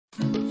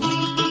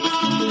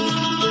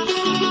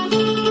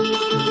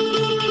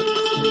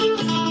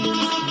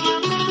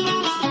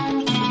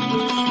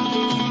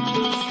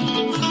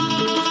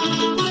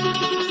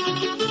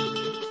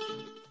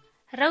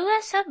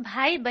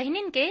भाई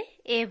बहनिन के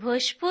ए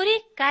भोजपुरी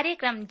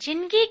कार्यक्रम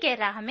जिंदगी के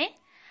राह में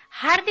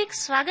हार्दिक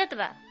स्वागत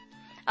बा।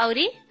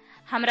 औरी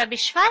हमरा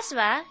विश्वास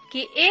बा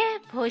कि ए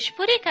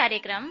भोजपुरी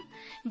कार्यक्रम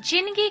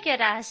जिंदगी के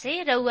राह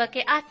से रउआ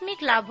के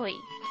आत्मिक लाभ होई।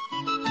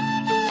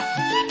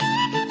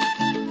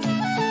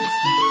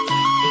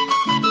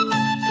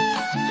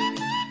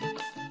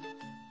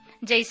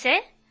 जैसे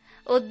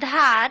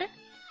उद्धार,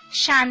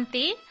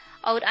 शांति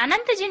और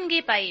अनंत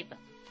जिंदगी पाइब।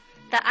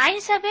 त आई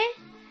सबे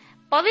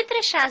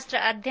पवित्र शास्त्र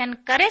अध्ययन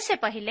करे से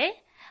पहले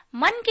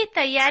मन की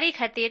तैयारी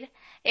खातिर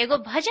एगो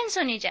भजन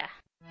सुनी जा।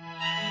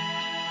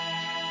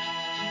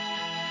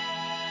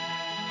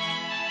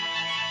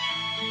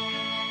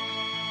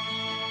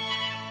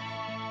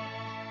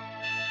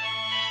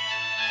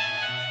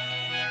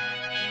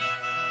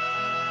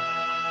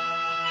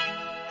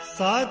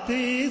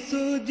 साथी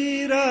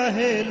सूजी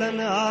रहेलन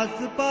आस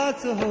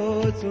पास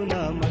हो,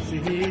 सुना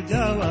मसीही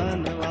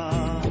जवानवा।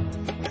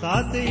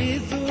 साथी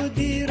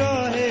सूजी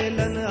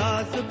रहेलन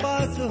आस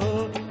पास हो,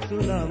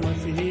 सुना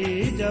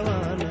मसीही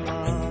जवानवा।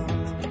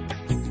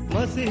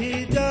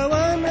 मसीही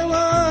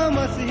जवानवा,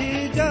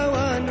 मसीही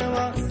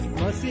जवानवा,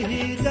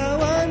 मसीही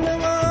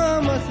जवानवा,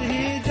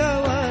 मसीही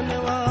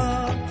जवानवा।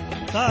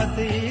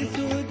 साथी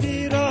सूजी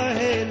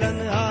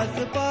रहेलन आस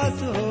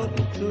पास हो,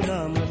 सुना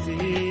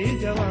मसीही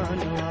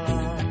जवानवा।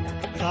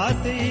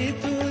 साथी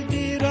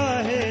सूजी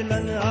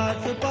रहेलन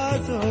आस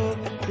पास हो,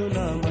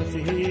 सुना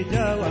मसीही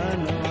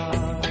जवानवा।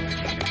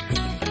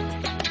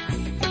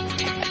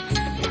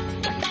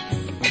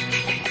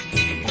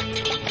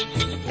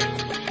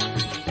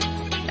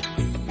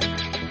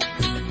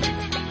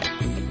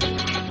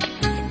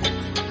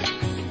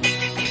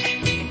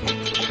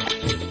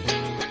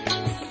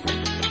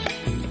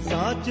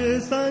 साच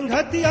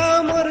संगतिया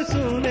मोर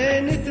सुने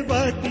नित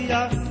बतिया,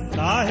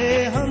 काहे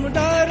हम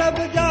डरब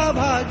जा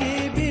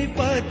भागी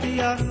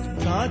विपतिया।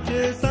 साच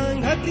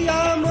संगतिया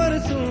मोर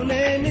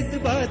सुने नित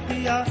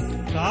बतिया,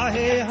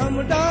 काहे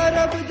हम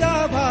डरब जा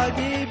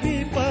भागी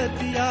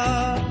विपतिया।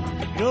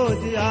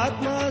 रोज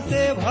आत्मा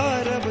से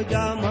भरब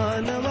जा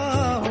मानवा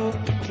हो,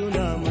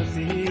 सुना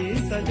मसीही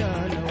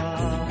सजानवा।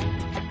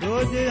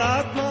 रोज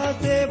आत्मा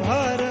से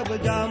भरब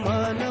जा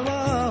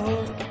मानवा हो,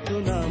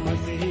 सुना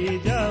मसीही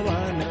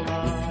जवानवा।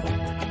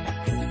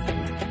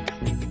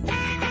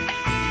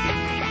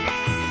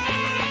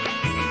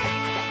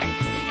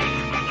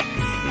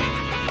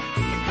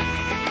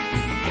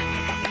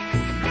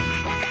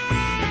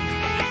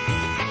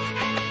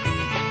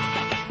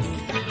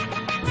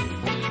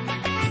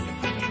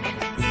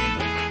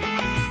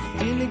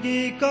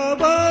 जिंदगी का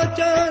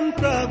वचन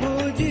प्रभु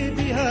जी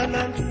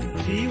दिहलन,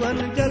 जीवन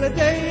जल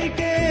दे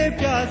के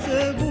प्यास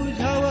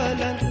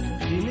बुझावलन।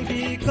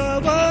 जिंदगी का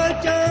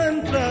वचन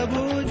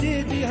प्रभु जी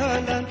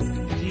दिहलन,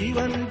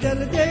 जीवन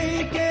जल दे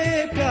के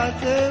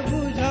प्यास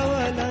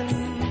बुझावलन।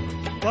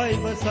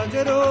 वैभ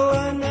सगरो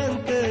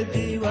अनंत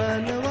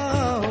जीवनवा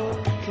हो,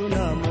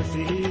 सुना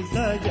मसीही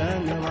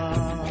सजनवा।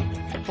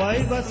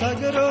 वैभ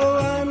सगरो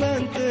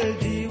अनंत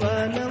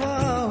जीवनवा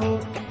हो,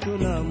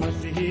 सुना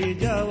मसीही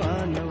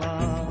जवानवा।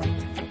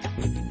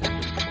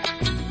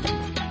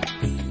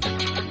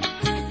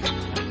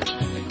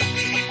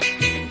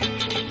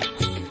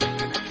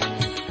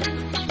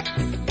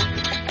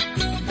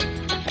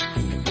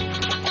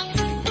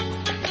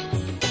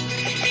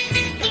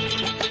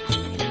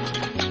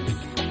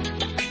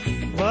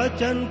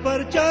 वचन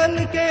पर चल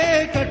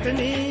के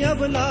कटनी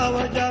अब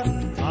लावजा,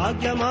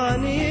 आज्ञा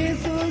मानी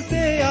यीशु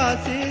से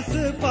आशीष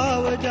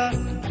पावजा।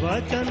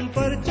 वचन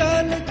पर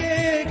चल के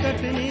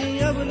कटनी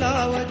अब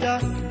लावजा,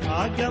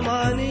 आज्ञा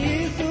मानी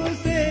यीशु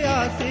से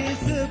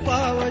आशीष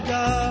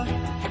पावजा।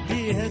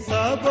 दी है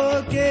सब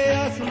के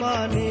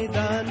आसमानी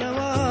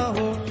दानवा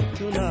हो,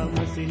 सुना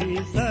मसीही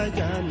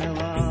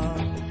सजानवा।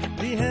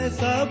 दी है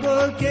सब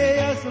के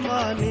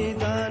आसमानी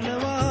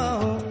दानवा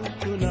हो,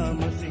 सुना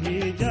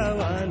मसीही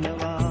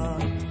जवानवा।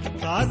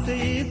 साथ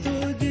यीशु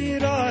जी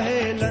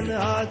रहेलन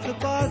आस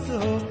पास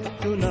हो,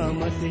 सुना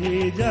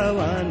मसीही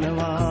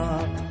जवानवा।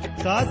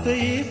 साथ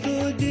यीशु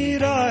जी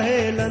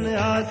रहेलन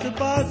आस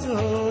पास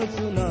हो,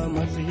 सुना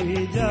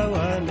मसीही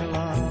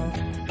जवानवा।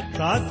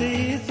 साथ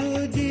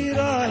यीशु जी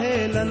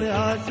रहेलन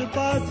आस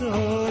पास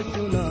हो,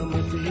 सुना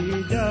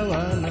मसीही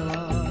जवानवा।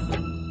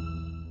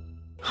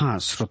 हाँ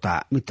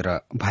श्रोता मित्र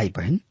भाई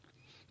बहन,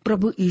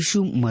 प्रभु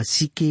यीशु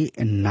मसीह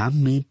के नाम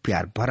में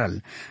प्यार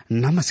भरल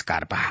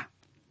नमस्कार बा।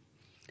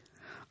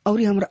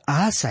 और हमरा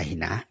आशा ही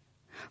ना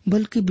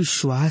बल्कि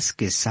विश्वास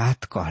के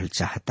साथ कहल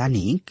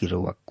चाहतानी कि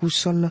रोवा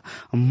कुशल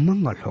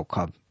मंगल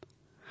होखब।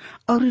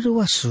 और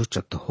रोवा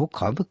सोचत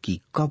होखब कि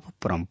कब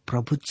परम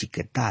प्रभु जी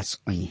के दास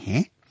आई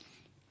हैं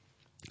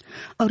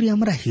और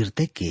हमरा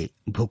हृदय के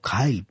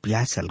भुखाइल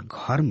प्यासल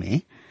घर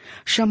में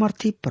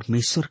समर्थी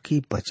परमेश्वर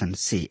के वचन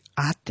से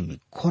आत्मिक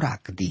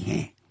खुराक दी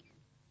हैं।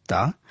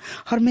 त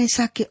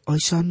हमेशा के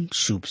ऐसा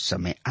शुभ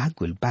समय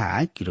आगुल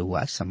बा कि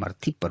रउआ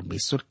समर्थी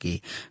परमेश्वर के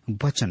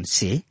वचन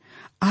से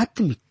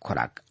आत्मिक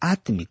खुराक,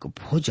 आत्मिक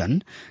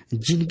भोजन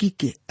जिंदगी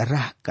के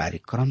राह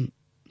कार्यक्रम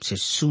से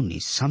सुनी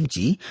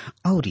समझी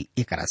और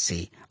एकरा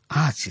से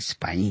आशीष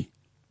पाई।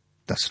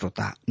 त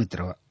श्रोता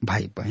मित्र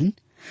भाई बहन,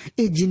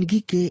 ए जिंदगी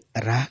के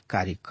राह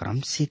कार्यक्रम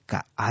से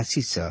का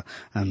आशीष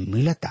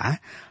मिलता।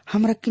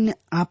 हमरा किने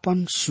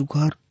आपन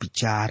सुघर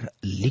विचार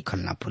लिखल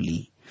ना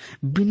भूली।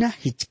 बिना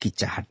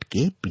हिचकिचाहट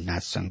के, बिना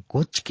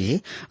संकोच के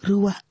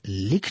रुआ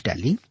लिख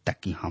डाली,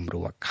 ताकि हम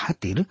रुआ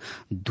खातिर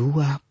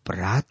दुआ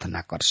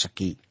प्रार्थना कर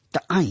सकी।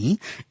 त आई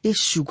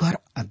इस सुघर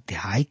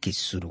अध्याय के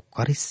शुरू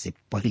करे से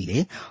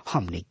पहले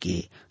हमने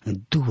के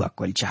दुआ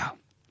कल जाओ।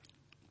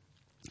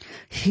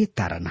 हे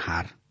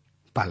तारनहार,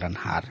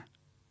 पालनहार,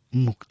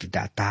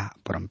 मुक्तिदाता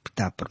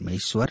परमपिता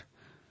परमेश्वर,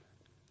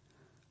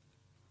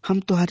 हम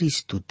तुम्हारी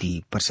स्तुति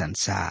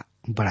प्रशंसा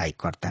बड़ाई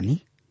करतानी।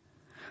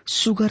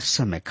 सुगर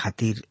समय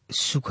खातिर,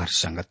 सुगर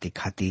संगति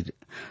खातिर,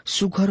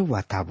 सुगर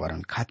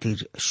वातावरण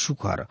खातिर,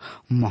 सुगर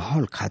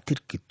माहौल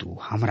खातिर कि तू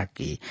हमरा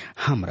के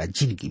हमरा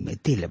जिंदगी में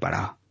दिल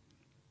बड़ा।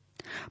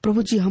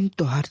 प्रभु जी, हम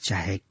तोहार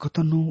चाहे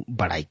कतनो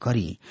बड़ाई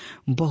करी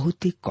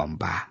बहुत ही कम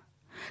बा,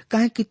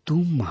 काहे कि तू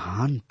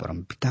महान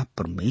परमपिता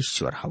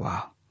परमेश्वर हवा।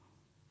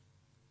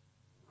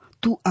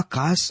 तू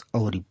आकाश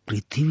और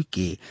पृथ्वी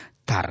के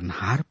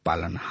तारनहार,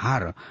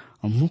 पालनहार,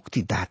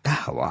 मुक्तिदाता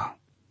हवा।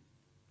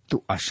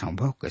 तू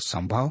असंभव के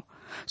संभव,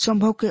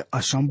 संभव के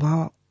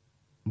असंभव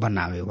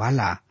बनावे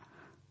वाला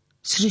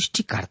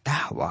सृष्टिकर्ता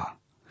हवा।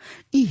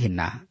 इहे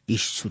ना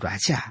यीशु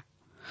राजा,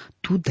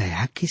 तू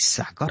दया के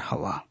सागर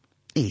हवा।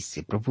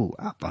 ऐसे प्रभु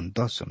आपन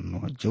 10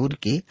 नोह जोड़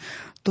के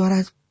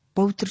तोरा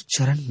पवित्र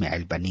चरण में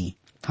आयल बनी।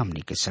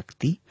 हमनी के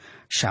शक्ति,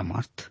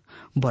 सामर्थ,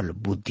 बल,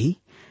 बुद्धि,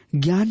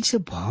 ज्ञान से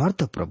भर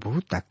द प्रभु,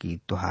 ताकि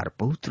तुहार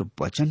पवित्र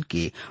वचन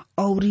के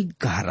और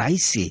गहराई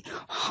से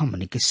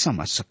हमनी के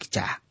समझ सकी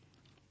जा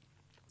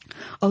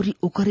और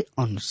ओकरे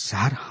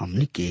अनुसार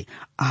हमनी के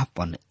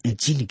आपन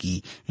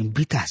जिंदगी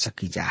बिता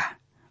सकी जा।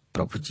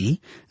 प्रभु जी,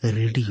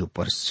 रेडियो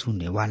पर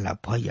सुने वाला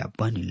भैया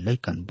बहनी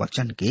लैकन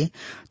वचन के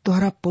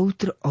तोहरा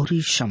पवित्र और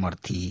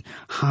समर्थी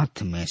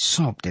हाथ में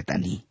सौंप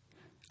देतानी।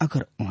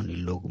 अगर उन्हीं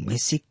लोग में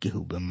से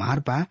केहू बीमार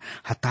बा,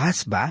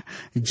 हताश बा,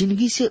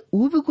 जिंदगी से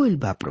उब गइल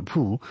बा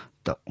प्रभु,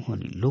 तो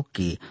उन्हीं लोग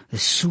के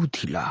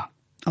सुधिला।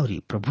 और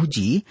प्रभु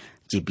जी,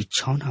 जे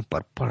बिछौना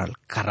पर पड़ल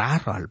करा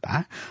रहल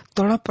बा,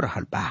 तड़प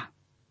रहल बा,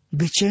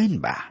 बेचैन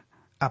बा,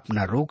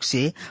 अपना रोग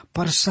से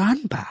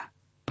परेशान बा,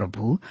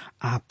 प्रभु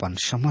आपन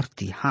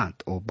समर्थी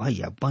हाथ ओ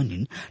भैया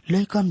बहनिन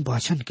लैकन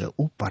वचन के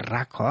ऊपर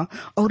राख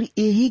और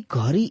यही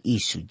घड़ी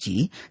यीशु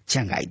जी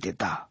चंगाई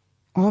देता।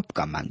 अब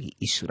का मांगी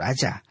यीशु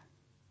राजा,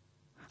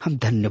 हम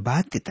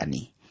धन्यवाद देतानी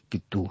कि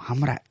तू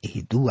हमरा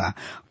यही दुआ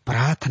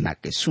प्रार्थना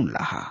के सुन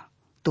लहा।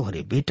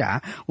 तोहरे बेटा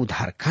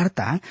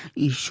उद्धारकर्ता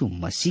यीशु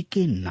मसीह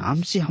के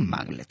नाम से हम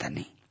मांग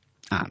लेतानी,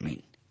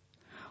 आमीन।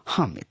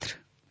 हाँ मित्र,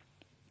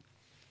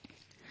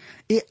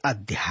 ये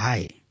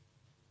अध्याय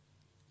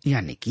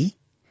यानी कि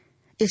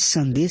इस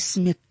संदेश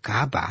में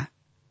का बा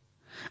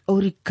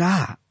और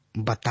का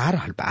बता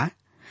रहल बा,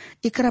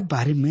 एकरा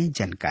बारे में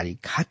जानकारी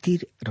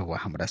खातिर रहुआ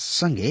हमरा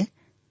संगे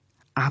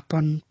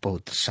आपन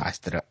पवित्र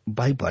शास्त्र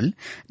बाइबल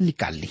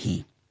निकाल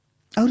ली।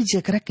 और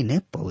जेकरा किने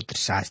पवित्र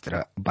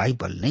शास्त्र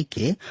बाइबल नहीं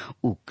के,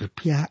 उ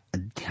कृपया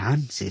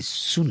ध्यान से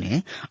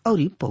सुने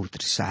और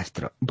पवित्र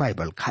शास्त्र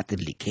बाइबल खातिर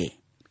लिखे।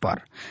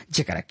 पर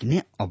जेकरा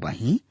किने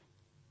अबही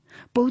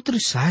पवित्र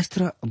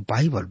शास्त्र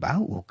बाइबल बा,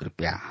 वो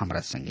कृपया हमरा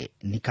संगे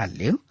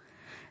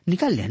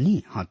निकाल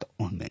लेनी। हाँ, तो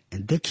उनमें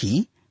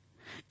देखी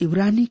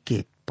इब्रानी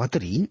के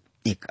पत्री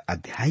 1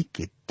 अध्याय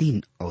के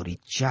 3 और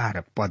 4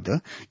 पद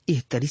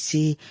इस तरह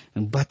से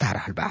बता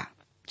रहल बा।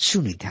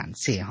 सुनी ध्यान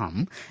से,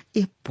 हम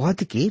ये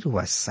पद के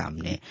रुआ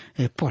सामने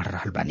पढ़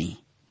रहल बानी।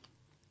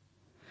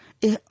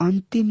 ये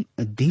अंतिम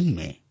दिन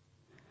में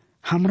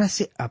हमरा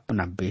से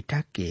अपना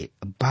बेटा के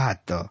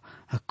बात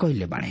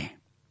कैले बाणे,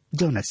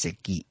 जौना से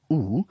कि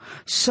ऊ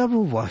सब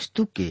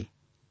वस्तु के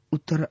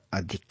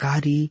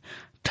उत्तराधिकारी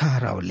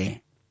ठहरावले,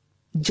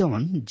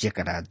 जौन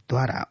जेकरा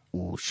द्वारा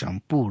ऊ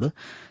संपूर्ण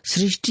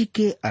सृष्टि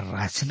के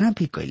रचना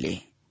भी कैले।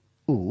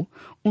 ऊ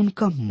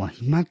उनका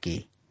महिमा के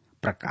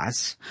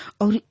प्रकाश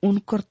और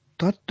उनकर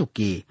तत्व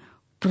के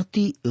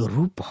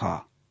प्रतिरूप है,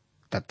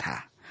 तथा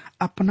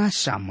अपना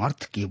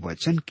सामर्थ के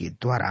वचन के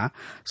द्वारा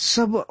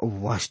सब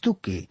वस्तु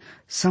के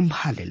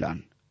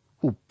संभालेलन।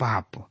 ऊ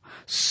पाप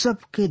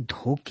सबके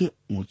धोके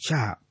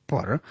ऊंचा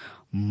पर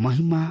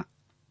महिमा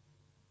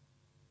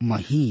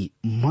मही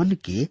मन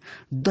के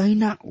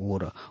दाहिना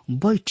ओर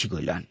बैठ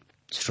गइलन।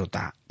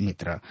 श्रोता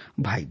मित्र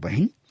भाई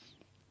बहन,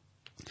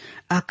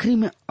 आखिरी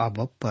में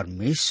अब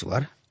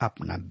परमेश्वर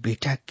अपना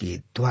बेटा के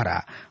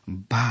द्वारा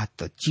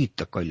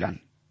बातचीत कैलन।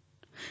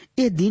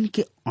 ए दिन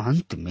के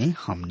अंत में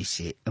हमनी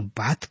से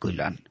बात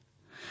कैलन।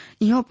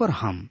 यहाँ पर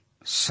हम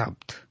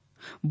शब्द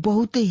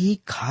बहुत ही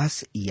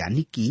खास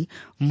यानी कि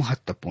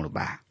महत्वपूर्ण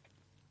बा।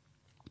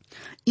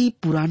 ई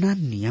पुराना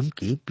नियम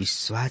के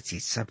विश्वासी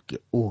सब के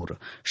ओर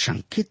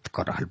संकेत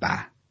कर रहल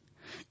बा।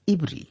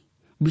 इब्री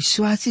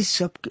विश्वासी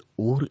सब के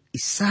ओर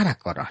इशारा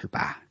कर रहल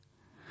बा।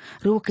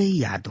 रोके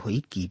याद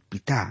होई कि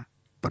पिता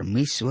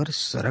परमेश्वर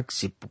सड़क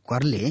से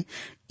पुकारले,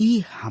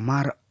 ई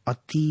हमार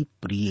अति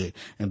प्रिय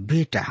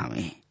बेटा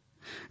हमें,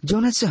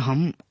 जौना से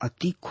हम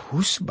अति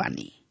खुश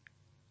बानी।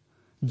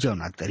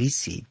 जौना तरी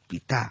से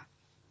पिता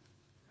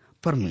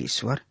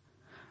परमेश्वर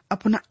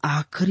अपना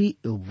आखिरी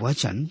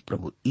वचन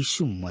प्रभु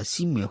यीशु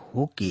मसीह में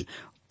होके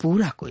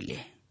पूरा कोइले।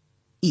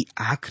 ई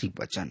आखिरी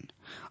वचन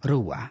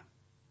रउआ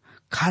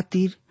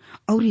खातिर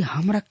और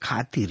हमरा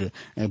खातिर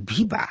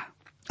भी बा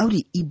और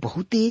ई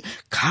बहुते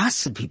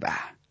खास भी बा।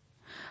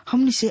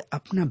 हमने से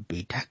अपना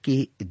बेटा के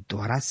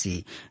द्वारा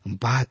से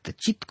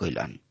बातचीत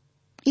कैलन।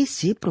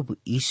 इससे प्रभु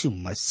यीशु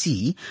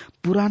मसीह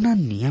पुराना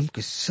नियम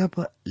के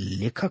सब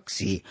लेखक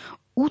से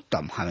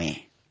उत्तम हवे,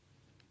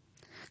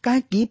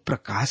 काहे कि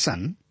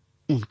प्रकाशन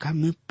उनका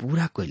में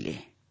पूरा कैले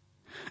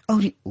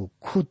और वो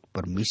खुद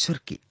परमेश्वर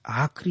के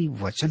आखिरी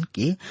वचन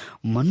के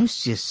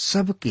मनुष्य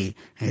सब के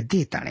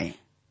दे ताणे।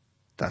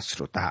 त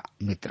श्रोता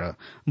मित्र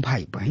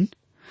भाई बहन,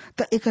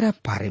 त एकरा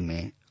बारे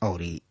में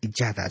और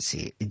ज्यादा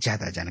से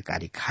ज्यादा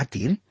जानकारी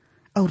खातिर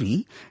और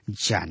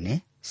जाने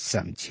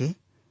समझे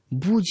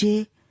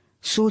बूझे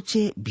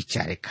सोचे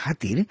विचारे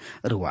खातिर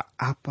रुआ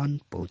आपन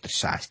पवित्र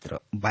शास्त्र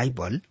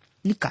बाइबल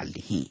निकाल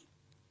ली।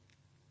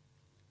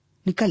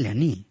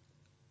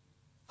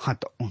 हाँ,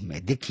 तो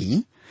उनमें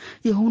देखी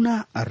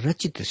यूहन्ना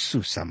रचित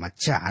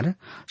सुसमाचार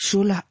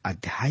 16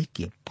 अध्याय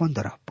के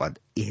 15 पद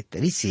एह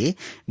तरी से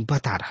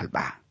बता रहल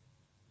बा।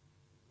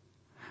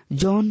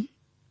 जौन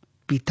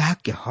पिता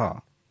के ह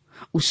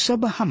उ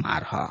सब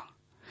हमार ह,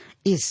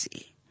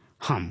 ऐसे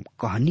हम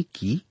कहनी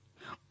कि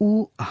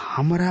उ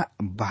हमरा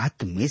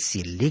बात में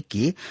से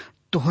लेके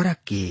तोहरा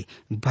के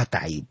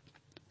बताई।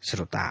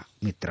 श्रोता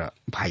मित्र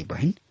भाई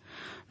बहन,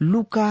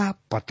 लूका,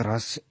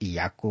 पतरस,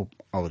 याकूब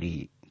और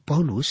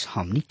पौलुस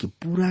हमनी के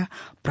पूरा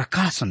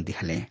प्रकाशन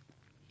दिहले।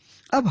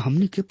 अब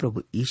हमनी के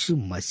प्रभु यीशु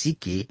मसीह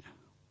के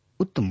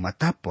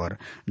उत्तमता पर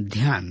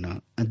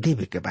ध्यान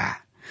देवे के बा,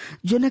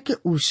 जो के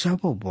उ सब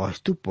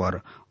वस्तु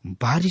पर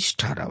बारिश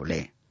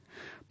ठहरावले।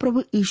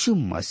 प्रभु यीशु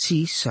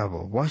मसीह सब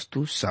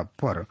वस्तु सब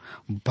पर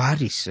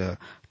बारिश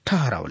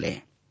ठहरावले।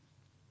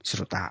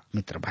 श्रोता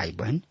मित्र भाई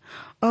बहन,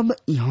 अब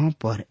यहाँ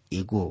पर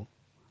एगो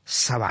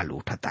सवाल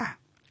उठता,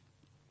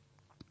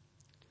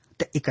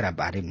 तो एकरा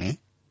बारे में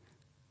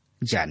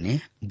जाने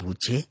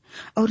बूझे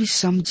और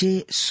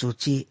समझे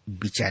सोचे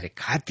विचारे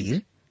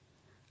खातिर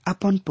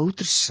अपन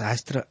पवित्र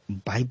शास्त्र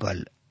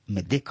बाइबल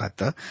में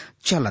देखत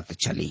चलत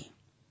चली।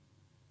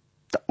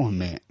 तो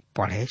उनमें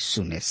पढ़े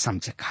सुने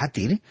समझे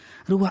खातिर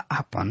रुआ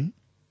अपन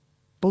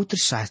पवित्र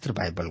शास्त्र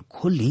बाइबल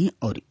खोली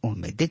और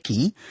उनमें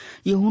देखी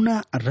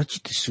यूहन्ना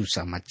रचित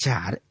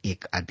सुसमाचार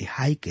 1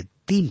 अध्याय के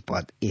 3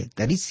 पद एक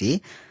तरी से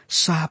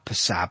साफ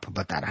साफ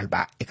बता रहा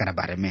बा। एकरा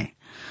बारे में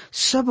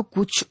सब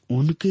कुछ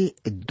उनके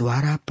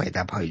द्वारा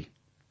पैदा भइल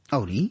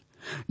और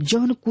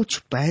जौन कुछ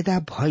पैदा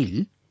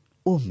भइल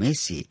ओ में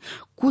से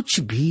कुछ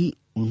भी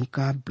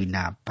उनका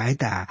बिना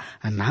पैदा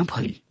ना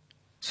भइल।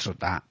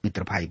 श्रोता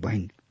मित्र भाई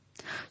बहन,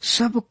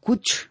 सब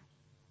कुछ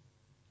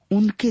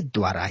उनके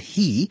द्वारा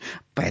ही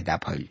पैदा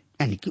भइल,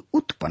 यानी कि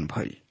उत्पन्न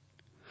भइल।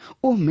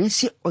 ओ में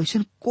से ऐसा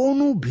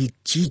कोनो भी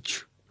चीज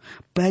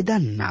पैदा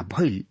ना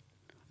भइल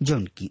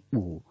जौन की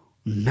वो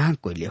ना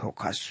कोइले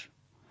होखस।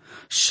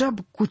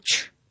 सब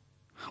कुछ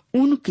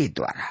उनके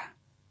द्वारा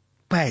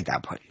पैदा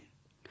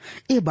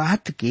भइल। ये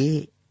बात के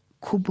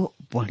खूब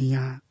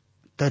बढ़िया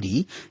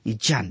तरी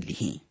जान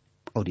ली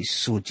और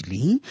सोच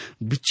ली,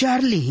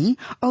 विचार ली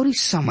और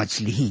समझ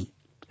ली।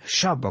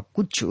 सब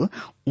कुछ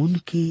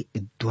उनके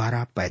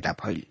द्वारा पैदा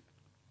भइल,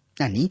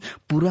 यानी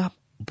पूरा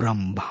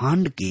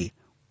ब्रह्मांड के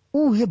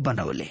उहे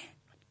बनौले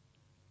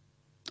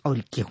और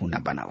केहू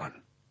न बनावल।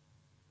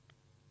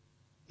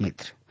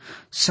 मित्र,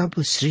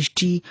 सब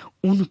सृष्टि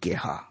उनके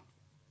ह,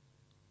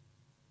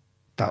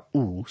 त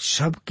ऊ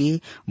सबके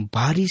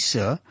बारिश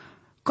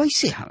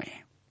कैसे हवे।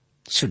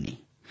 सुनी,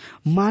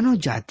 मानव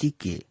जाति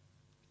के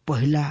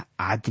पहला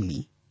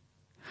आदमी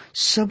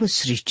सब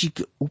सृष्टि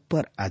के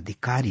ऊपर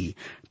अधिकारी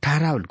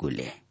ठहरावल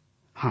गुले।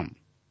 हम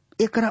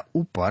एकरा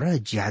ऊपर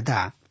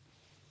ज्यादा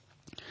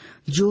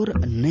जोर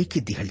नहीं के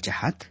दिहल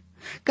चाहत,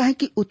 काहे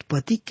कि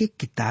उत्पत्ति के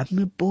किताब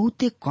में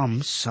बहुते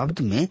कम शब्द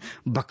में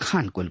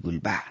बखान कुल गुल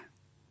बा।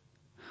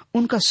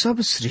 उनका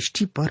सब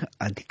सृष्टि पर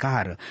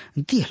अधिकार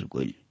दिहल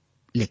गुल,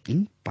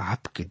 लेकिन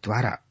पाप के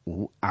द्वारा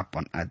वो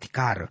अपन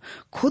अधिकार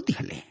खो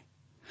दिहले।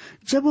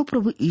 जब वो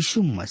प्रभु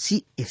यीशु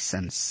मसीह इस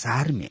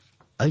संसार में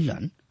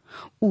अइलन,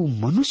 ऊ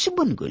मनुष्य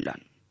बन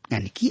गइलन,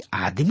 यानी कि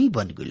आदमी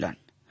बन गइलन।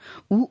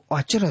 ऊ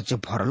अचरज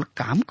भरल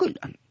काम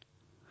कइलन।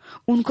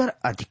 उनकर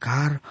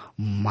अधिकार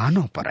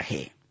मानव पर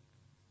है,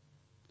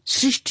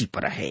 सृष्टि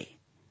पर है,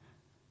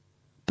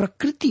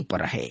 प्रकृति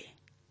पर है,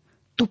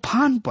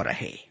 तूफान पर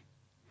है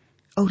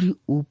और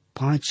ऊ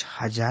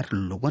 5000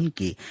 लोगन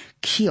के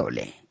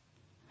खियौले।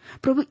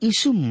 प्रभु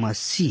यीशु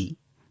मसीह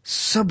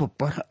सब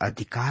पर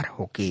अधिकार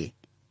होके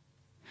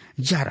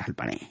जा रहल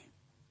बने।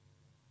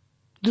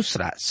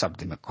 दूसरा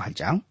शब्द में कहल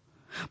जाओ,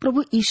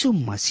 प्रभु यीशु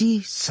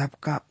मसीह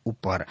सबका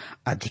ऊपर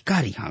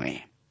अधिकारी हवे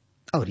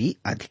और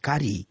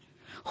अधिकारी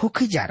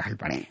होके जा रहल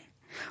बने।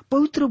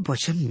 पवित्र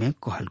वचन में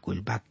कहल गइल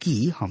बा कि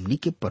हमनी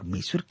के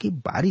परमेश्वर के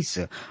बारिश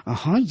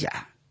हई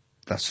जा।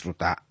 त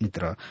श्रोता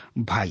मित्र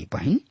भाई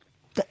बहन,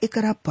 त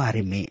एकरा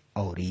बारे में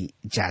और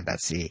ज्यादा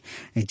से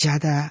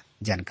ज्यादा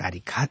जानकारी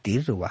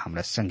खातिर वह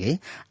हमरा संगे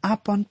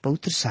आपन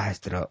पवित्र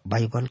शास्त्र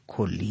बाइबल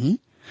खोल ली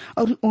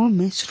और ओ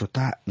में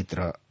श्रोता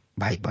मित्र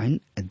भाई बहन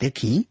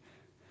देखी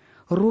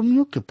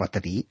रोमियो के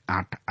पत्री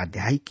 8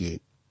 अध्याय के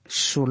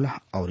 16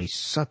 और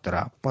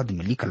 17 पद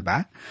में लिखल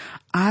बा,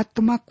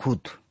 आत्मा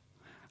खुद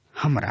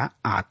हमरा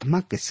आत्मा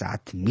के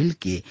साथ मिल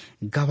के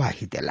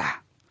गवाही देला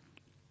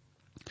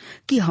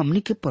कि हमनी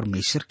के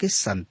परमेश्वर के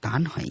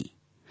संतान हई।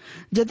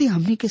 यदि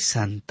हमनी के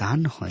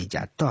संतान हो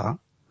जाता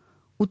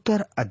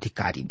उत्तर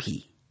अधिकारी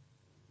भी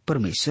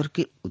परमेश्वर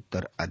के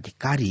उत्तर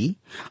अधिकारी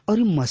और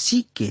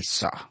मसीह के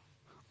सह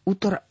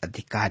उत्तर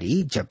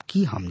अधिकारी,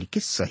 जबकि हमनी के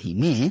सही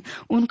में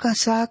उनका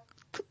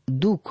साथ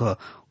दुख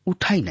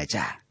उठाई न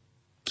जा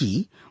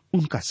कि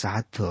उनका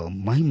साथ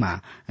महिमा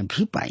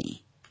भी पाई।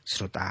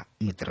 श्रोता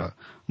मित्र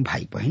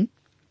भाई बहन,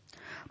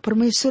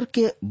 परमेश्वर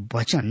के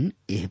वचन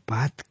यह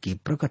बात के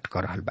प्रकट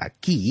कर रहल बा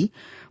कि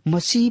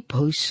मसीह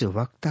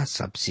भविष्यवक्ता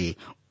सबसे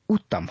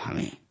उत्तम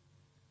हमें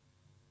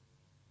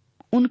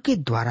उनके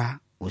द्वारा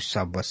वो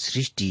सब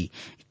सृष्टि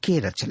के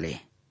रचले।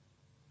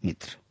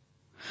 मित्र,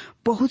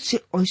 बहुत से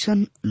ऐसा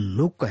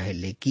लोग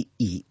कहेले कि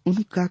ई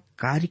उनका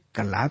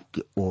कार्यकलाप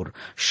के ओर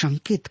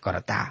संकेत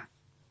करता।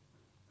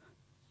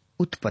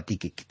 उत्पत्ति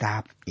की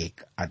किताब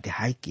 1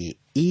 अध्याय के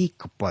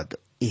 1 पद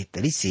एह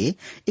तरी से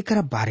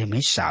एकरा बारे में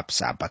साफ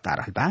साफ बता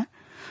रहा बा,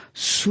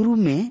 शुरू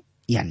में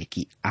यानी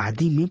कि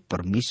आदि में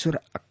परमेश्वर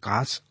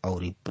आकाश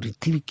और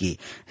पृथ्वी के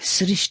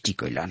सृष्टि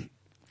कैलन।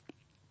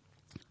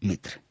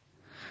 मित्र,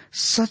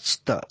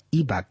 सच तो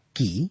ई बात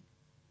की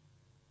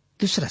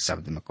दूसरा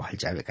शब्द में कहल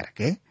जावे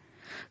करके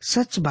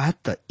सच बात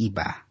तो ई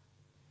बा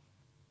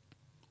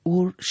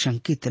और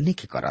संकेत नहीं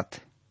के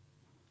करत।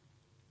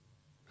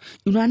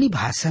 यूनानी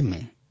भाषा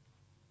में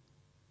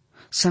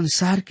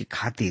संसार के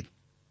खातिर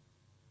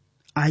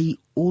आई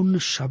ओन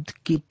शब्द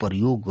के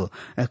प्रयोग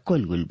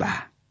कल गइल बा।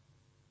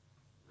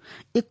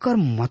 एकर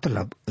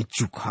मतलब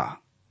जुग ह,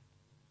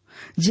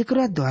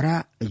 जेकरा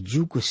द्वारा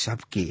जुग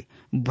सब के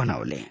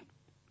बनौले।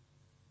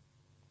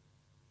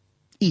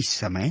 इस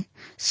समय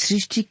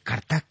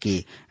सृष्टिकर्ता के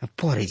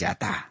परे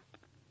जाता।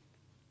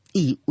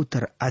 ई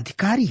उत्तर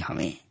अधिकारी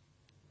हमें,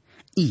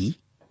 ई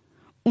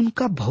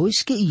उनका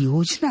भविष्य के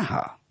योजना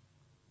है।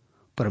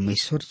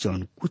 परमेश्वर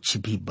जौन कुछ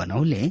भी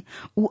बनौले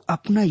वो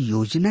अपना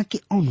योजना के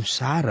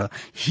अनुसार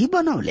ही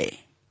बनौले।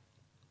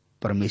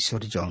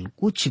 परमेश्वर जौन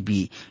कुछ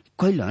भी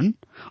कैलन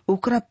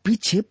ओकरा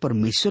पीछे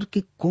परमेश्वर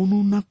के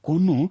कोनो न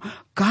कोनो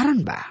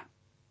कारण बा,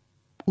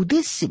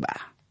 उद्देश्य बा।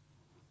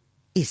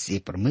 इससे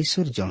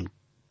परमेश्वर जौन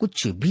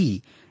कुछ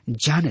भी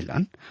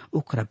जानेलन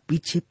ओकरा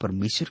पीछे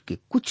परमेश्वर के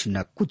कुछ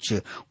न कुछ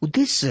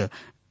उद्देश्य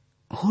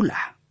होला।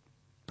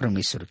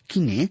 परमेश्वर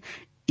किने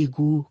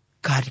एगो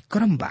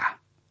कार्यक्रम बा।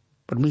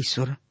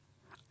 परमेश्वर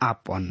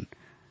आपन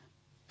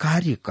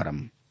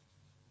कार्यक्रम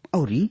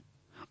और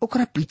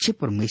ओकरा पीछे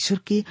परमेश्वर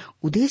के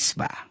उद्देश्य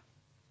बा।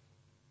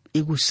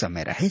 एगो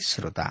समय रहे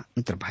श्रोता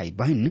मित्र भाई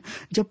बहन,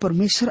 जब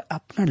परमेश्वर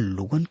अपना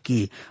लोगन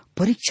के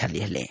परीक्षा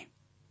लेले।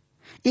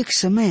 एक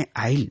समय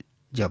आयल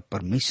जब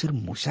परमेश्वर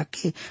मूसा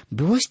के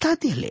व्यवस्था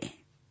दिले।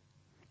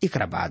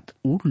 एकरा बाद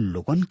उ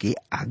लोगन के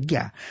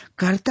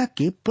आज्ञाकर्ता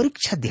के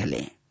परीक्षा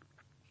दिले।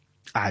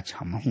 आज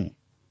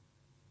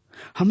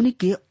हमने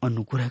के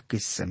अनुग्रह के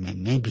समय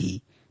में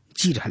भी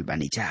जी रहल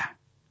बानी जा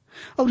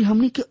और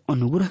हमने के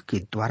अनुग्रह के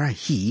द्वारा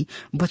ही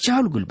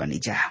बचाव गुल बनी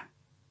जा।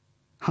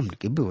 हमने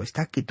के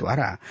व्यवस्था के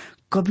द्वारा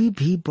कभी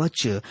भी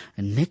बच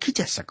नहीं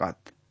जा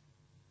सकत।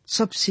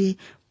 सबसे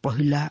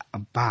पहला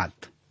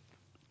बात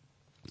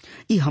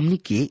ये हमने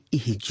के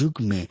यही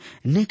युग में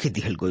नहीं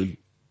दिहल गइल।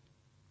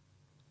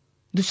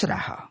 दूसरा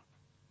है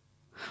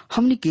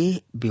हमने के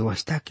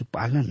व्यवस्था के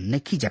पालन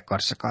नहीं जा कर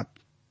सकत।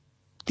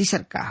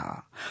 तीसरा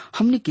कहा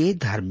हमने के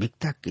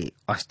धार्मिकता के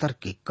स्तर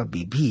के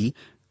कभी भी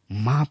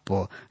माप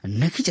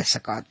नहीं जा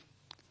सकत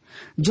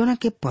जोना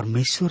के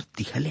परमेश्वर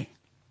दिहले।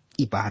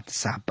 ये बात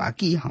साफ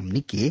बाकी हमने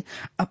के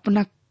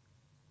अपना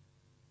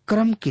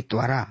क्रम के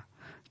द्वारा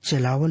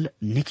चलावल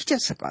नहीं जा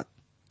सकत।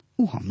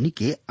 वो हमने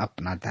के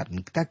अपना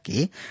धार्मिकता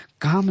के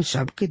काम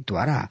सब के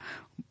द्वारा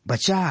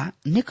बचा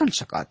निकल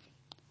सकत,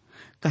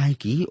 काहे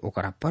कि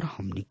ओकरा पर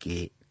हमने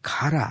के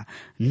खारा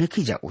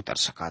नहीं जा उतर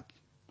सकत।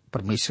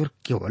 परमेश्वर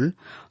केवल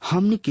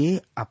हमने के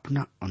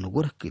अपना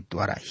अनुग्रह के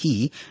द्वारा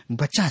ही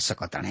बचा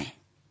सकत है।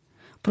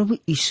 प्रभु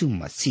यीशु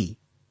मसीह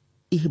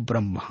यह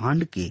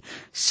ब्रह्मांड के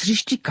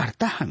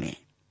सृष्टिकर्ता हमें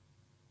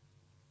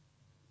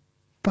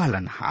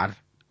पालनहार,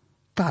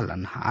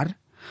 तालनहार,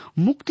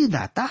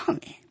 मुक्तिदाता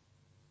हमें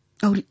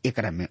और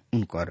एकरा में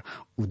उनकर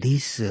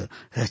उद्देश्य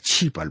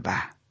छिपल बा।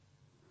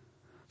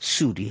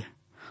 सूर्य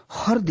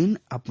हर दिन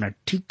अपना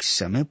ठीक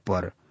समय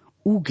पर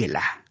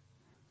उगेला।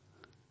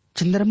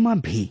 चंद्रमा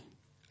भी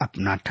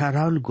अपना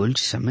ठहरावल गोल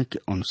समय के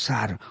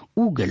अनुसार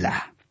उगेला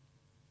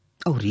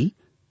और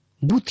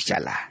बुझ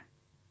जाला,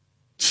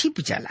 छिप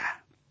जाला।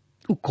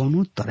 उ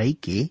कोनो तरह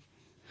के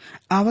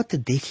आवत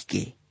देख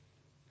के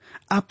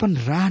अपन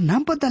राह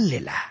न बदल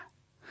लेला।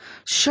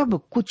 सब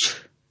कुछ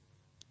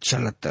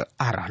चलत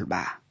आ रहल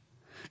बा।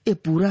 ये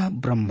पूरा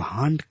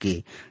ब्रह्मांड के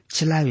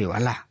चलावे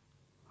वाला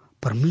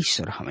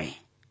परमेश्वर हमें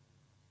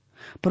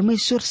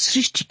परमेश्वर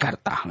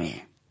सृष्टिकर्ता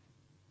हमें,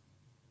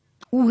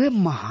 उहे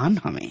महान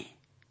हमें,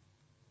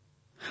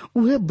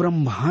 उहे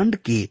ब्रह्मांड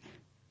के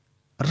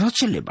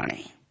रचले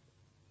बने,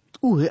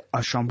 उहे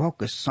असंभव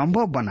के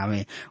संभव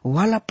बनावे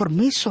वाला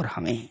परमेश्वर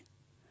हमें,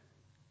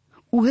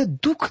 उहे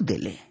दुख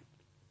देले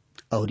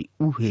और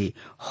उहे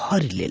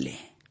हर ले ले।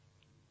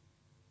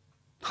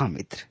 हाँ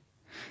मित्र,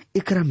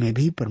 एकरा में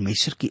भी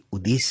परमेश्वर के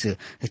उद्देश्य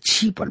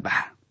छिपल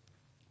बा।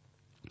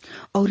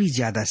 और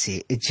ज्यादा से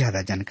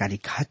ज्यादा जानकारी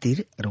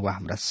खातिर रुआ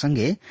हमरा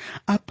संगे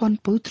अपन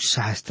पवित्र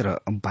शास्त्र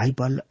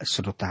बाइबल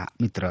श्रोता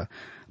मित्र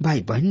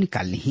भाई बहन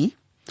निकालनी ही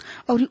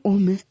और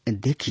ओमे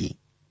देखी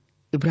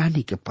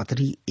इब्रानी के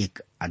पत्री 1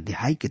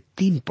 अध्याय के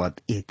 3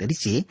 पद एह तरी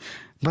से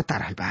बता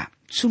रहा बा।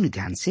 सुन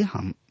ध्यान से,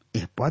 हम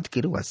यह पद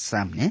के रुआ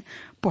सामने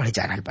पढ़े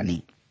जा रहा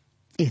बानी।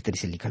 एह तरी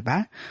से लिखल बा,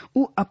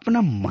 वो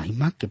अपना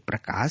महिमा के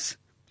प्रकाश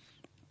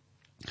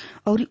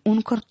और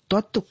उनकर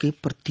तत्व के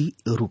प्रति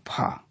रूप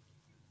है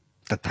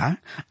तथा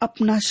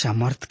अपना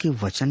सामर्थ के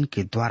वचन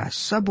के द्वारा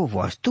सब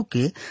वस्तु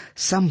के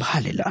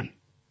संभालेलन।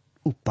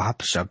 उ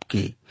पाप सब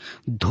के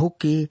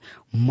धोके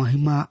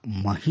महिमा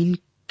महीन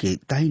के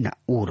दाहिना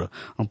ओर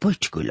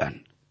बैठ गइलन।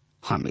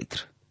 हाँ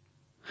मित्र,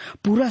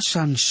 पूरा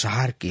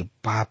संसार के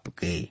पाप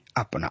के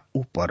अपना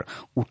ऊपर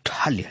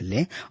उठा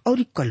लेले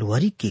और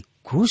कलवरी के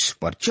क्रूस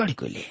पर चढ़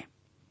गए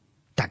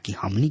ताकि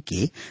हमनी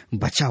के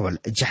बचावल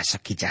जा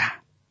सकी जा।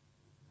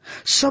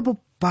 सब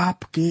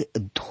पाप के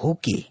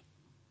धोके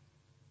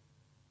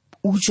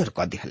उजर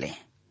कर दिले।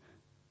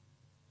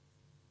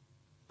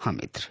 हाँ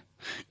मित्र,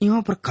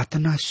 यहाँ पर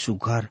कतना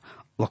सुघर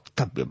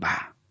वक्तव्य बा।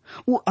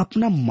 वो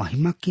अपना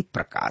महिमा के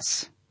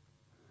प्रकाश,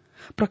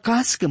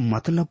 प्रकाश के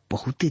मतलब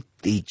बहुत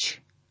तेज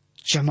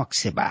चमक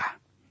से बा।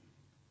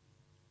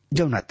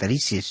 जौना तरी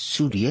से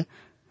सूर्य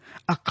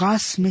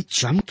आकाश में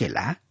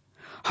चमकेला,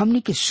 हमने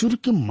के सूर्य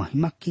के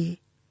महिमा के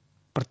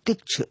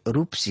प्रत्यक्ष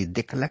रूप से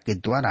देखला के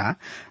द्वारा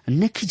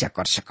नहीं जा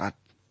कर सकत।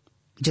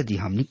 यदि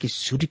हमने के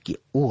सूर्य की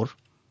ओर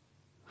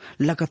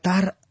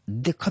लगातार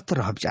देखत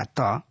रह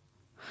जाता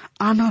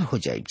आनर हो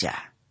जाए जा।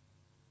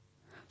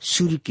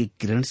 सूर्य के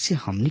किरण से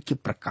हमने के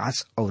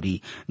प्रकाश और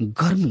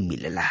गर्मी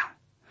मिलेला।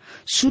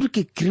 सूर्य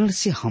के किरण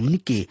से हमने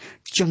के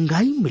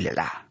चंगाई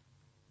मिलेला।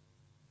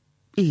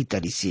 यही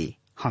तरी से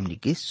हमने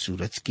के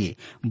सूरज के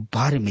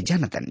बारे में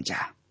जानतन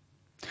जा।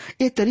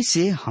 ए तरी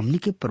से हमने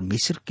के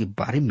परमेश्वर के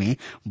बारे में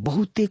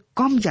बहुत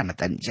कम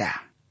जानतन जा।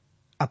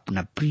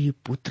 अपना प्रिय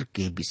पुत्र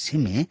के विषय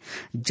में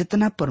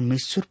जितना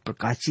परमेश्वर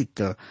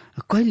प्रकाशित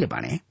कहले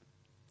बाने,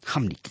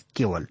 हमने के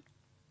केवल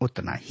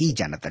उतना ही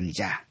जानतन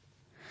जा।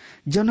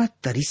 जना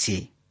तरी से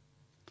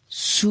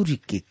सूर्य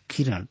के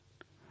किरण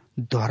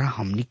द्वारा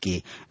हमने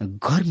के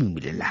गर्मी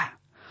मिलेला,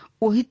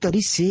 वही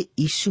तरी से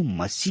यीशु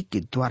मसीह के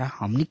द्वारा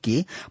हमने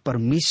के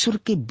परमेश्वर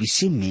के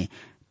विषय में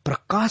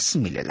प्रकाश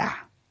मिलेला।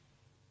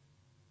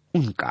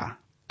 उनका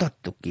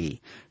तत्व की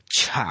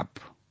छाप,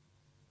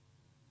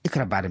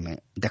 एकरा बारे में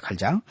देखल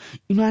जाओ।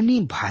 यूनानी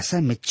भाषा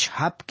में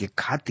छाप के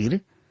खातिर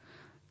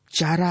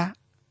चारा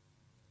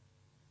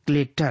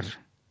क्लेटर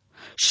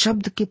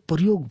शब्द के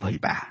प्रयोग भइल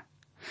बा।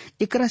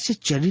 एकरा से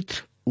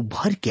चरित्र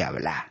उभर के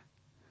आवेला।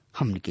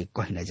 हमने के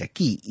कहना जा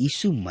कि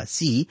यीशु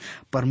मसीह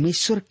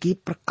परमेश्वर के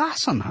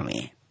प्रकाशन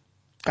हवे,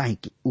 काहे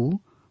कि ऊ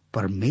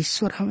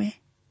परमेश्वर हवे,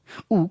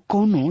 ऊ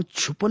कोनो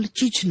छुपल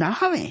चीज ना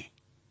हवे।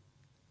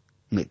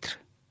 मित्र,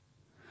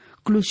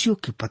 कुलुसियों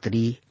की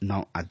पत्री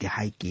 9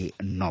 अध्याय के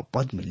 9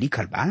 पद में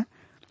लिखल बा,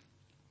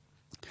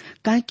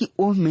 काहे कि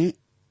ओ में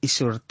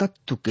ईश्वर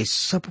तत्व के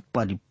सब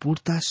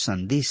परिपूर्णता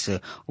संदेश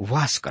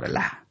वास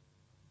करला।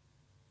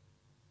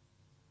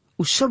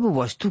 उस सब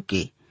वस्तु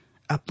के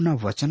अपना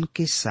वचन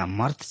के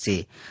सामर्थ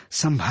से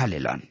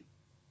संभालेलन।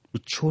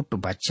 छोट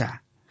बच्चा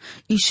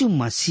यीशु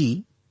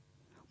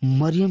मसीह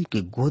मरियम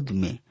के गोद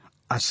में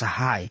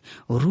असहाय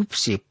रूप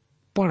से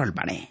पड़ल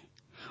बने।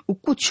 वो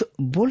कुछ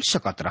बोल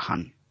सकत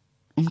रहन,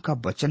 उनका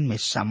वचन में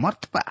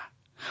सामर्थ बा।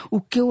 वो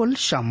केवल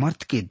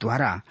सामर्थ के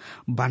द्वारा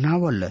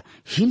बनावल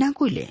ही ना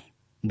कोइले,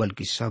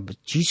 बल्कि सब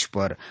चीज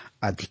पर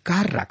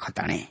अधिकार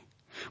रखताने।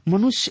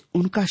 मनुष्य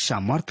उनका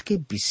सामर्थ के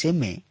विषय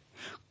में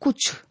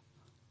कुछ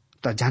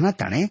तो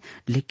जानताने,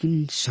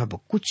 लेकिन सब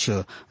कुछ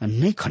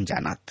नहीं खन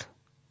जानत।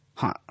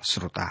 हाँ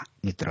श्रोता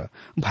मित्र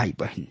भाई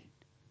बहन,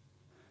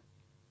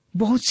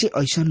 बहुत से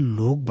ऐसा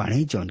लोग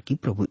बाने जौन की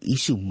प्रभु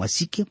यीशु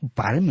मसीह के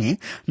बारे में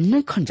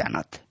नहीं खन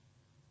जानत,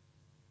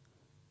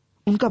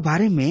 उनका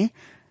बारे में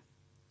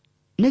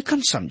नहीं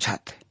खन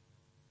समझत।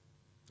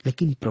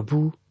 लेकिन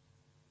प्रभु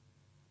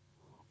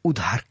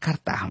उद्धार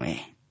करता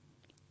हमें,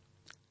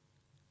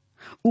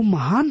 वो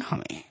महान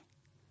हमें,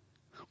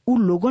 वो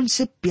लोगन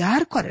से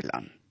प्यार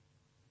करेलन।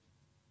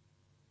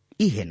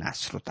 इहे ना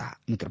श्रोता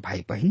मित्र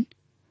भाई बहन,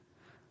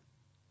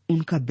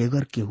 उनका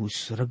बेगर केहू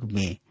स्वर्ग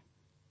में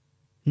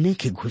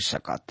नहीं घुस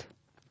सकत।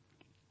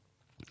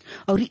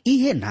 और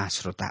इहे ना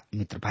श्रोता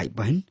मित्र भाई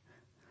बहन,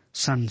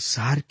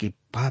 संसार के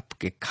पाप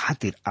के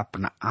खातिर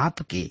अपना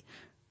आप के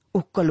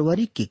ओ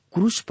कलवरी के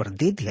क्रूस पर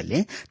दे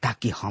दिले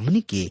ताकि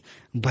हमनी के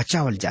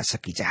बचावल जा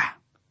सकी जा।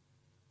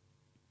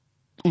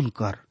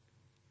 उनकर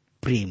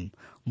प्रेम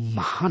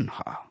महान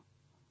है।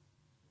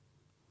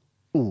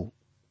 ऊ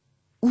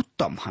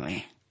उत्तम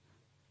हमें,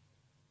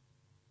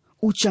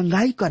 ऊ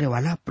चंगाई करे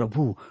वाला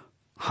प्रभु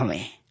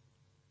हमें।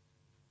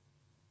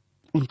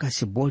 उनका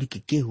से बोल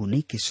के केहू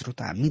नहीं के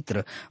श्रोता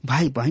मित्र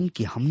भाई बहन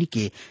की हमनी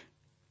के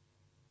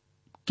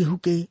केहू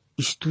के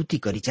स्तुति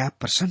करी जा,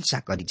 प्रशंसा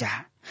करी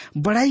जा,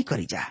 बड़ाई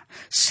करी जा।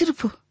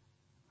 सिर्फ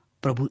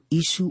प्रभु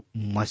यीशु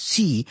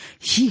मसीह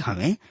ही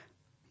हमें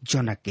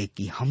जना के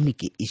कि हमनी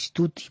के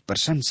स्तुति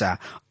प्रशंसा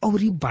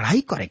और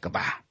बड़ाई करे के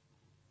बा।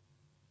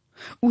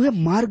 उहे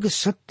मार्ग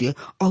सत्य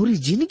और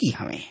जिंदगी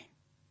हमें,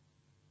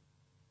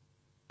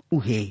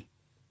 उहे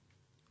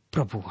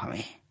प्रभु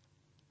हमें।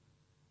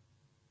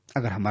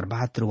 अगर हमार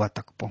बात रुआ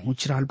तक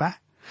पहुंच रहा बा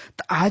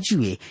तो आज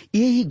वे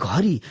यही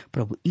घड़ी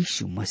प्रभु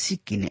यीशु मसीह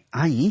की ने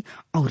आई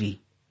और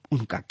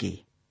उनका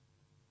के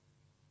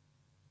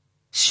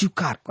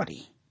स्वीकार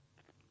करी।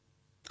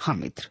 हाँ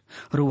मित्र,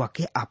 रुआ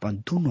के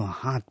अपन दोनों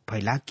हाथ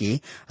फैला के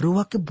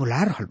रुआ के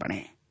बुला रहल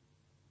बने।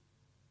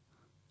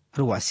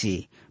 रुआ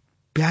से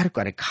प्यार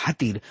करे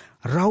खातिर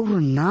रौर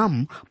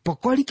नाम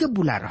पकड़ के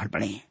बुला रहल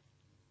बने।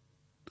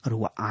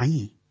 रुआ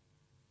आई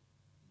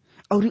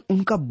और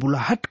उनका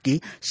बुलाहट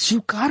के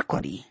स्वीकार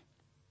करी,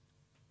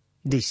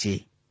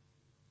 जैसे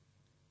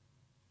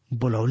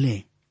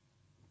बुलौले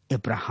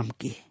इब्राहिम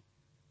के,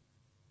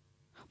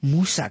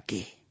 मूसा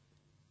के।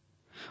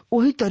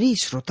 वही तरी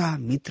श्रोता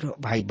मित्र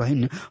भाई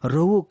बहन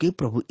रोवो के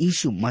प्रभु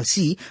यीशु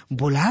मसीह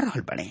बुला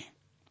रहल बने।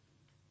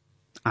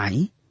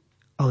 आई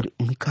और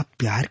उनका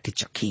प्यार के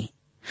चखी।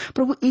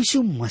 प्रभु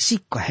यीशु मसीह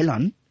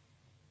कहलन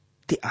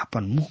ते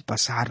अपन मुंह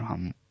पसार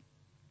हम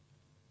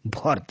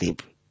भर देव।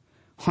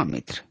 हाँ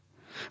मित्र,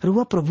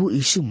 रुआ प्रभु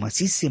यीशु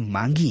मसीह से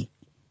मांगी।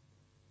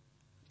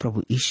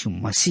 प्रभु यीशु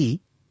मसीह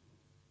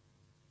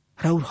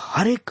और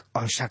हर एक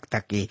आवश्यकता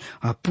के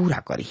पूरा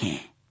करी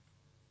है,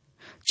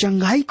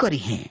 चंगाई करी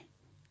है,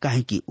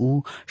 काहे कि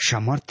ऊ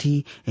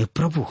समर्थी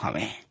प्रभु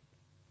हमें,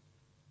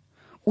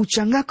 ऊ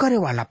चंगा करे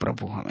वाला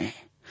प्रभु हमें,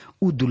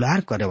 ऊ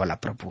दुलार करे वाला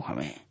प्रभु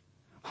हमें।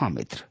 हाँ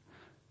मित्र,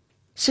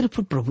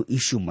 सिर्फ प्रभु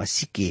यीशु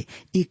मसीह के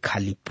एक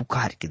खाली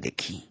पुकार के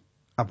देखी।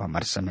 अब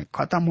हमारा समय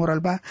खत्म हो रहा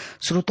बा।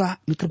 श्रोता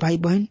मित्र भाई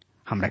बहन,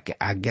 हमरा के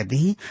आज्ञा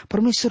दी।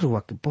 परमेश्वर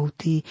हुआ के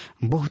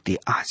बहुत ही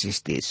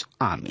आशीष देश।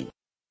 आमीन।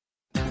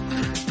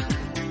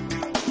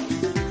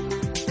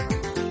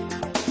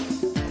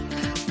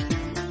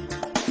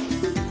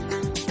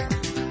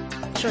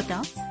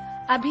 श्रोताओं,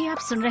 अभी आप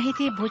सुन रहे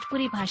थे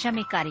भोजपुरी भाषा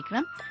में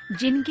कार्यक्रम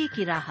जिंदगी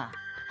की राह।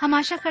 हम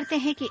आशा करते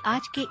हैं कि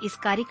आज के इस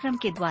कार्यक्रम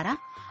के द्वारा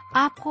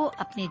आपको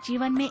अपने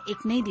जीवन में एक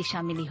नई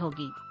दिशा मिली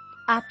होगी।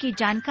 आपकी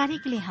जानकारी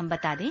के लिए हम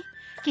बता दें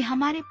कि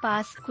हमारे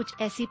पास कुछ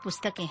ऐसी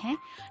पुस्तकें हैं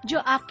जो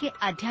आपके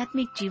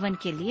आध्यात्मिक जीवन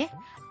के लिए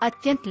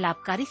अत्यंत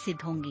लाभकारी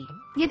सिद्ध होंगी।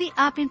 यदि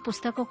आप इन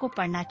पुस्तकों को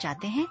पढ़ना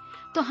चाहते हैं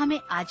तो हमें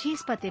आज ही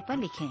इस पते पर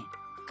लिखें।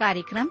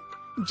 कार्यक्रम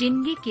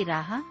जिंदगी की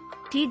राह,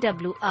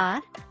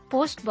 TWR,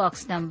 पोस्ट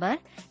बॉक्स नंबर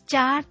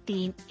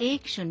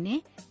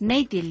 4310,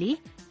 नई दिल्ली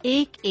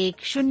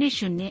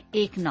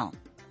 110019।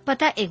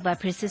 पता एक बार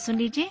फिर से सुन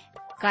लीजिए।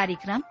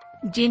 कार्यक्रम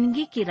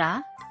जिंदगी की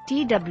राह,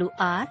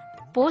 TWR,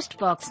 post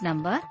box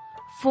number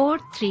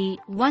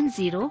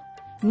 4310,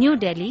 new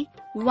Delhi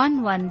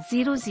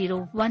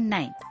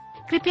 110019।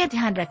 कृपया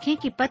ध्यान रखें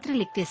कि पत्र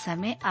लिखते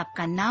समय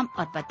आपका नाम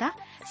और पता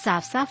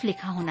साफ साफ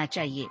लिखा होना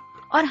चाहिए।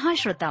 और हाँ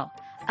श्रोताओ,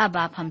 अब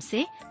आप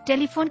हमसे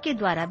टेलीफोन के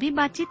द्वारा भी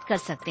बातचीत कर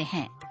सकते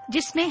हैं,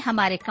 जिसमें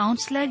हमारे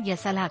काउंसलर या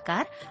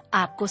सलाहकार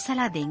आपको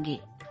सलाह देंगे।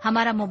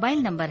 हमारा मोबाइल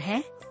नंबर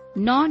है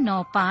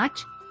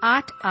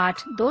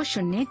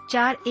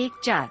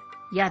 9958820414।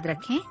 याद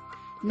रखें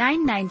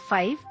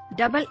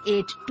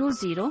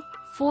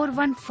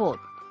 9958820414।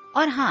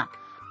 और हाँ,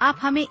 आप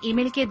हमें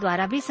ईमेल के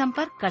द्वारा भी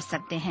संपर्क कर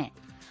सकते हैं।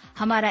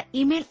 हमारा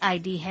ईमेल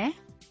आईडी है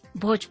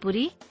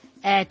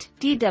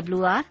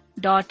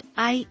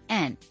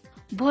bhojpuri@twr.in,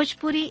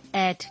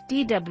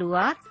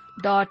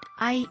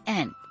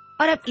 bhojpuri@twr.in।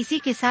 और अब इसी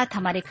के साथ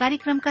हमारे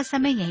कार्यक्रम का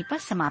समय यहीं पर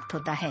समाप्त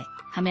होता है।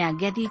 हमें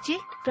आज्ञा दीजिए।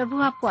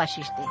 प्रभु आपको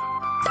आशीष दे।